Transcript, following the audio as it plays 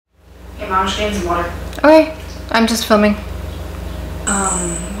Hey, Mom, just getting some water. Okay, I'm just filming.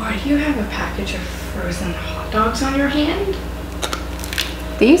 Why do you have a package of frozen hot dogs on your hand?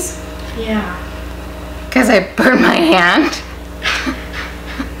 These? Yeah. Because I burned my hand.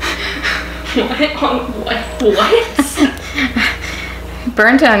 What?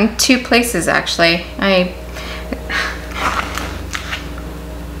 Burned on 2 places, actually. I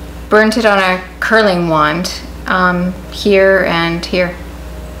burnt it on a curling wand, here and here.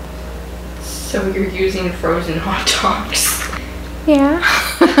 So you're using frozen hot dogs? Yeah.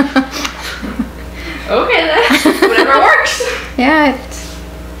 Okay then, whatever works. Yeah,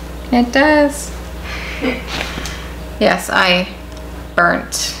 it does. Yes, I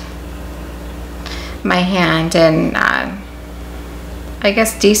burnt my hand, and I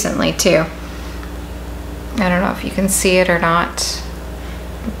guess decently too. I don't know if you can see it or not,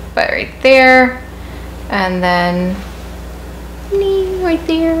 but right there, and then right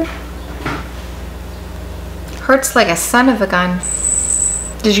there. Hurts like a son of a gun.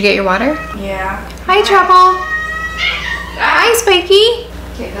 Did you get your water? Yeah. Hi, Trouble. Hi, Spiky.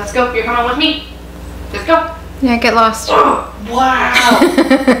 Okay, let's go. You're coming with me. Let's go. Yeah, get lost. Oh, wow.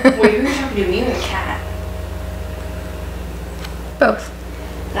 Wait, who are you talking to, me or the cat? Both.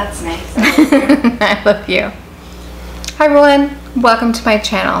 That's nice. I love you. Hi everyone, welcome to my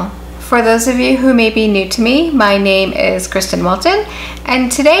channel. For those of you who may be new to me, my name is Kristen Walton, and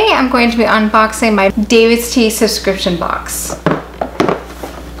today I'm going to be unboxing my DAVIDsTEA subscription box.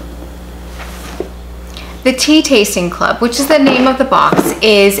 The Tea Tasting Club, which is the name of the box,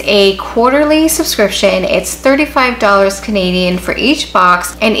 is a quarterly subscription. It's $35 Canadian for each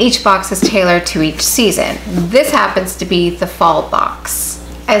box, and each box is tailored to each season. This happens to be the fall box.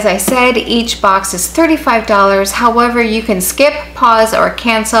 As I said, each box is $35. However, you can skip, pause, or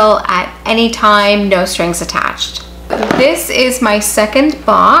cancel at any time, no strings attached. This is my second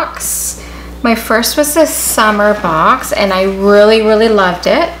box. My first was the summer box, and I really loved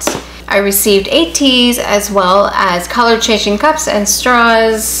it. I received 8 teas as well as color changing cups and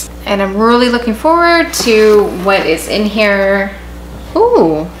straws, and I'm really looking forward to what is in here.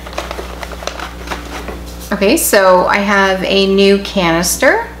 Ooh. Okay, so I have a new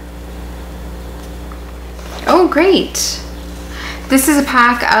canister. Oh, great. This is a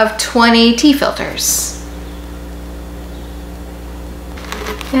pack of 20 tea filters.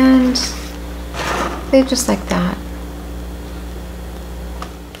 And they're just like that.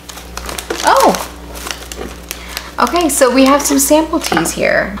 Oh! Okay, so we have some sample teas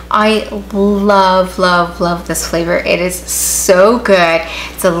here. I love this flavor. It is so good.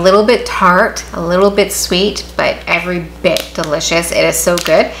 It's a little bit tart, a little bit sweet, but every bit delicious. It is so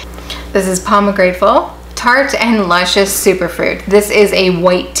good. This is Pomegrateful, tart and luscious superfruit. This is a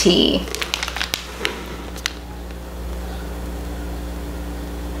white tea.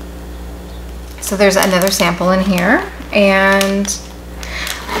 So there's another sample in here, and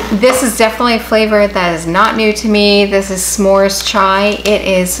this is definitely a flavor that is not new to me. This is s'mores chai. It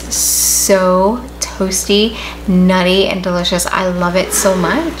is so toasty, nutty, and delicious. I love it so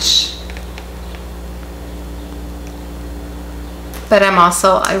much. But I'm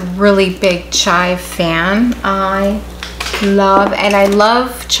also a really big chai fan. I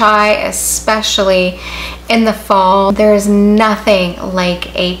love chai, especially in the fall. There's nothing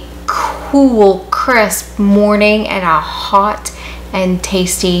like a cool, crisp morning and a hot and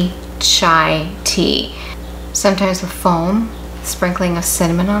tasty chai tea. Sometimes with foam, sprinkling of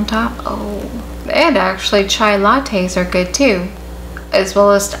cinnamon on top. Oh, and actually chai lattes are good too, as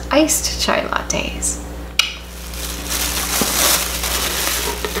well as iced chai lattes.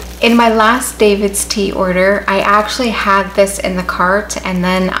 In my last DAVIDsTEA order, I actually had this in the cart, and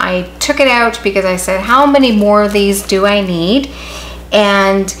then I took it out because I said, how many more of these do I need?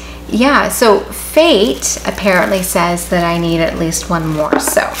 And yeah, so Fate apparently says that I need at least one more.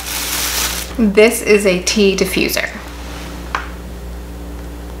 So this is a tea diffuser.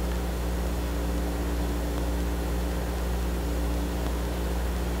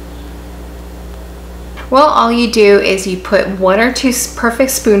 Well, all you do is you put 1 or 2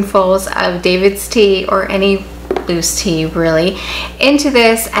 perfect spoonfuls of DAVIDsTEA, or any loose tea really, into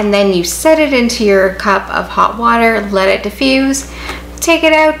this, and then you set it into your cup of hot water, let it diffuse, take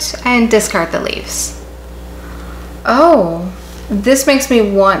it out, and discard the leaves. Oh, this makes me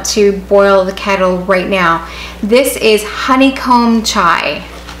want to boil the kettle right now. This is honeycomb chai.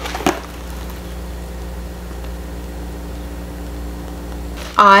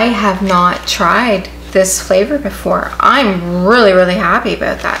 I have not tried this flavor before. I'm really happy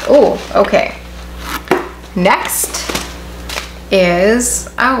about that. Oh, okay. Next is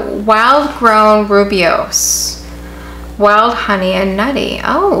a wild grown Rubios. Wild honey and nutty.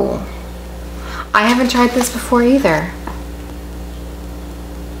 Oh, I haven't tried this before either.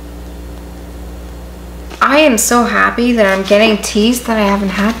 I am so happy that I'm getting teas that I haven't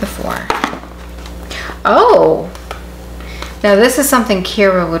had before. Oh, now this is something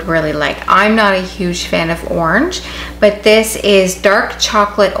Kira would really like. I'm not a huge fan of orange, but this is dark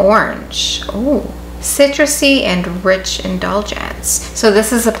chocolate orange. Oh, citrusy and rich indulgence. So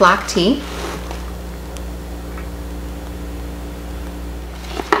this is a black tea.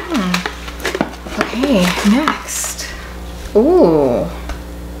 Okay, next. Ooh.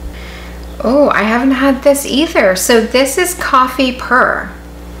 Oh, I haven't had this either. So this is coffee purr.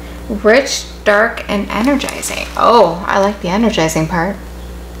 Rich, dark, and energizing. Oh, I like the energizing part.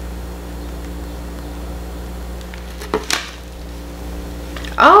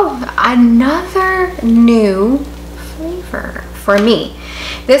 Oh, another new flavor for me.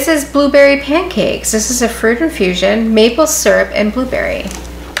 This is blueberry pancakes. This is a fruit infusion, maple syrup, and blueberry.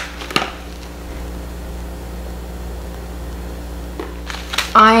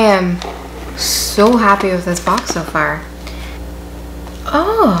 I am so happy with this box so far.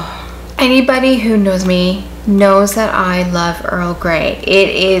 Oh, anybody who knows me knows that I love Earl Grey. It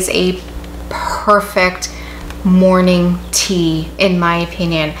is a perfect morning tea in my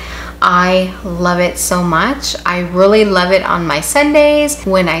opinion. I love it so much. I really love it on my Sundays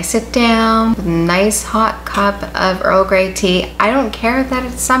when I sit down with a nice hot cup of Earl Grey tea. I don't care that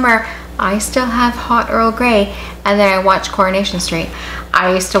it's summer. I still have hot Earl Grey, and then I watch Coronation Street.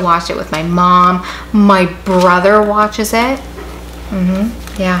 I used to watch it with my mom. My brother watches it.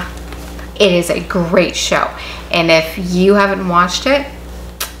 Yeah, it is a great show, and if you haven't watched it,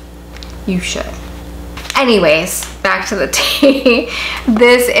 you should. Anyways, back to the tea.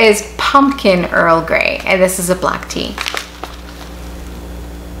 This is pumpkin Earl Grey, and this is a black tea.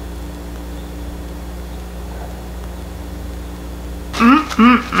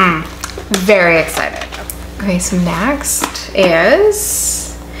 Very excited. Okay, so next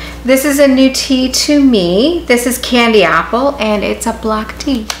is, this is a new tea to me. This is candy apple, and it's a black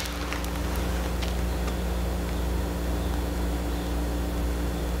tea.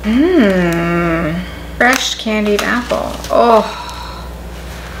 Fresh candied apple. Oh,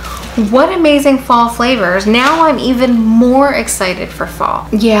 what amazing fall flavors. Now I'm even more excited for fall.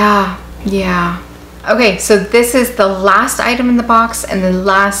 Yeah. Okay, so this is the last item in the box and the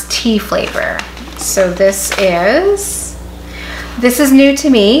last tea flavor. So this is new to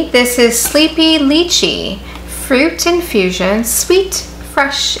me. This is Sleepy Lychee, fruit infusion, sweet,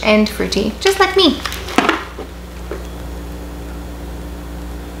 fresh, and fruity, just like me.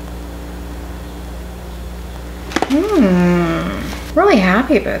 Really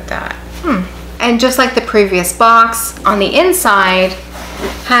happy about that. And just like the previous box, on the inside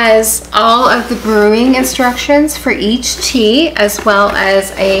has all of the brewing instructions for each tea, as well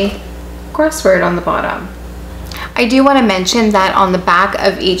as a crossword on the bottom. I do want to mention that on the back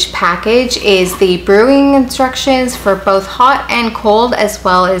of each package is the brewing instructions for both hot and cold, as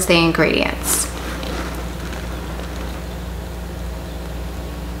well as the ingredients.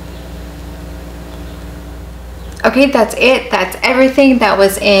 Okay, that's it. That's everything that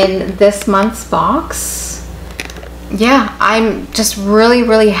was in this month's box. Yeah, I'm just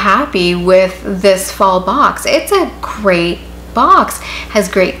really happy with this fall box. It's a great box, has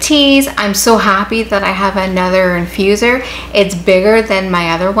great teas. I'm so happy that I have another infuser. It's bigger than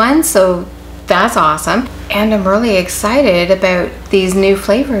my other one, so that's awesome. And I'm really excited about these new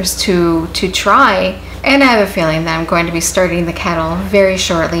flavors to try. And I have a feeling that I'm going to be starting the kettle very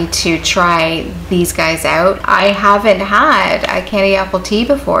shortly to try these guys out. I haven't had a candy apple tea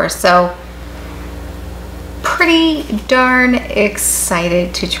before, so pretty darn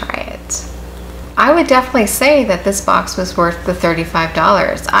excited to try it. I would definitely say that this box was worth the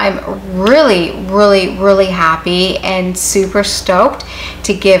 $35. I'm really happy and super stoked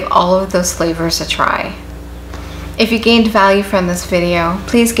to give all of those flavors a try. If you gained value from this video,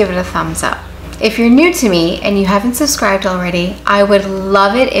 please give it a thumbs up. If you're new to me and you haven't subscribed already, I would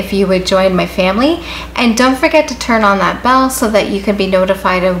love it if you would join my family, and don't forget to turn on that bell so that you can be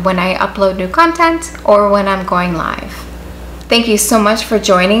notified of when I upload new content or when I'm going live. Thank you so much for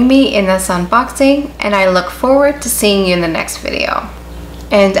joining me in this unboxing, and I look forward to seeing you in the next video.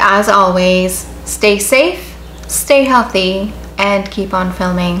 And as always, stay safe, stay healthy, and keep on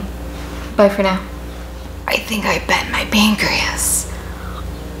filming. Bye for now. I think I bent my pancreas.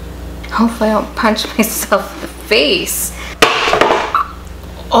 Hopefully I don't punch myself in the face.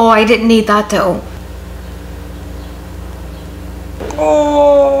 Oh, I didn't need that though. Oh.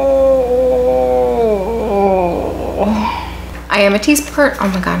 I am a teaspoon. Oh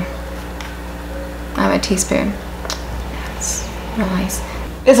my god. I'm a teaspoon. That's real nice.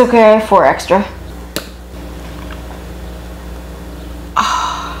 It's okay, I have 4 extra.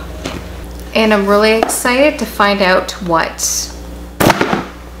 and I'm really excited to find out what.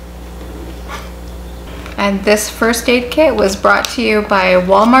 And this first aid kit was brought to you by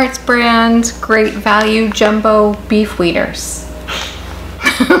Walmart's brand Great Value Jumbo Beef Wieners.